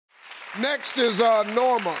Next is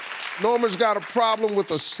Norma. Norma's got a problem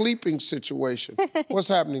with a sleeping situation. What's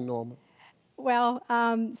happening, Norma? Well,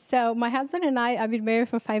 so my husband and I have been married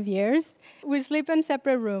for 5 years. We sleep in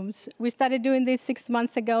separate rooms. We started doing this 6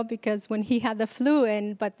 months ago because when he had the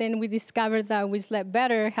flu, but then we discovered that we slept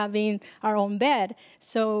better having our own bed.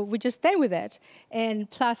 So we just stay with it.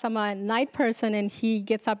 And plus, I'm a night person, and he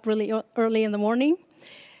gets up really early in the morning.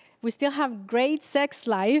 We still have great sex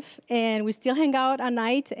life, and we still hang out at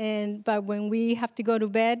night, but when we have to go to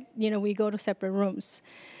bed, we go to separate rooms.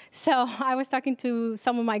 So I was talking to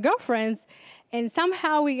some of my girlfriends, and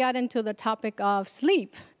somehow we got into the topic of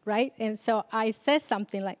sleep, right? And so I said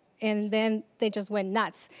something and then they just went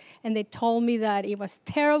nuts. And they told me that it was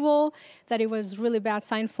terrible, that it was really bad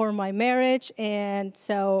sign for my marriage. And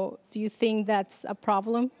so do you think that's a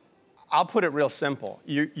problem? I'll put it real simple.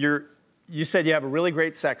 You said you have a really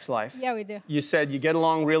great sex life. Yeah, we do. You said you get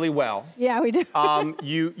along really well. Yeah, we do.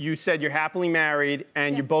 You said you're happily married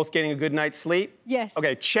and you're both getting a good night's sleep? Yes.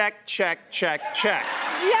 Okay, check, check, check, check.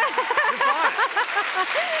 Yeah.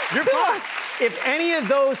 You're fine. If any of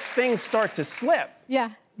those things start to slip,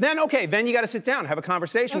 then you got to sit down, have a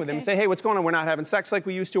conversation with him and say, hey, what's going on? We're not having sex like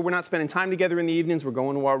we used to. We're not spending time together in the evenings. We're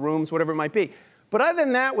going to our rooms, whatever it might be. But other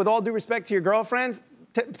than that, with all due respect to your girlfriends,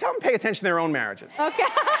 tell them to pay attention to their own marriages. Okay.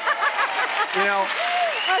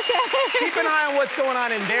 Keep an eye on what's going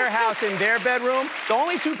on in their house, in their bedroom. The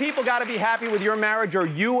only two people got to be happy with your marriage are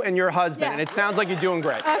you and your husband. And it sounds like you're doing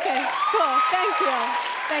great. Okay, cool. Thank you.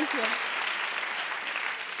 Thank you.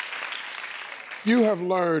 You have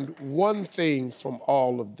learned one thing from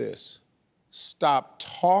all of this. Stop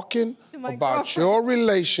talking about your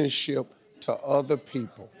relationship to other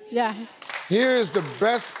people. Yeah. Here is the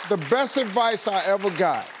best advice I ever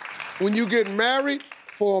got. When you get married,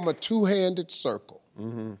 form a two-handed circle.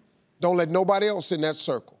 Don't let nobody else in that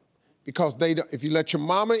circle. Because if you let your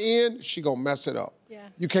mama in, she gonna mess it up. Yeah.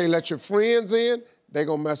 You can't let your friends in, they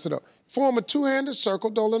gonna mess it up. Form a two-handed circle,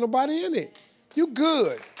 don't let nobody in it. You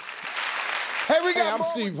good. Hey, I'm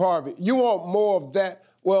Steve Harvey. You want more of that?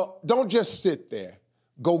 Well, don't just sit there.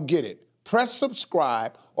 Go get it. Press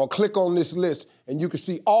subscribe or click on this list and you can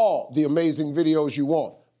see all the amazing videos you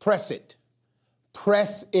want. Press it.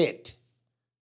 Press it.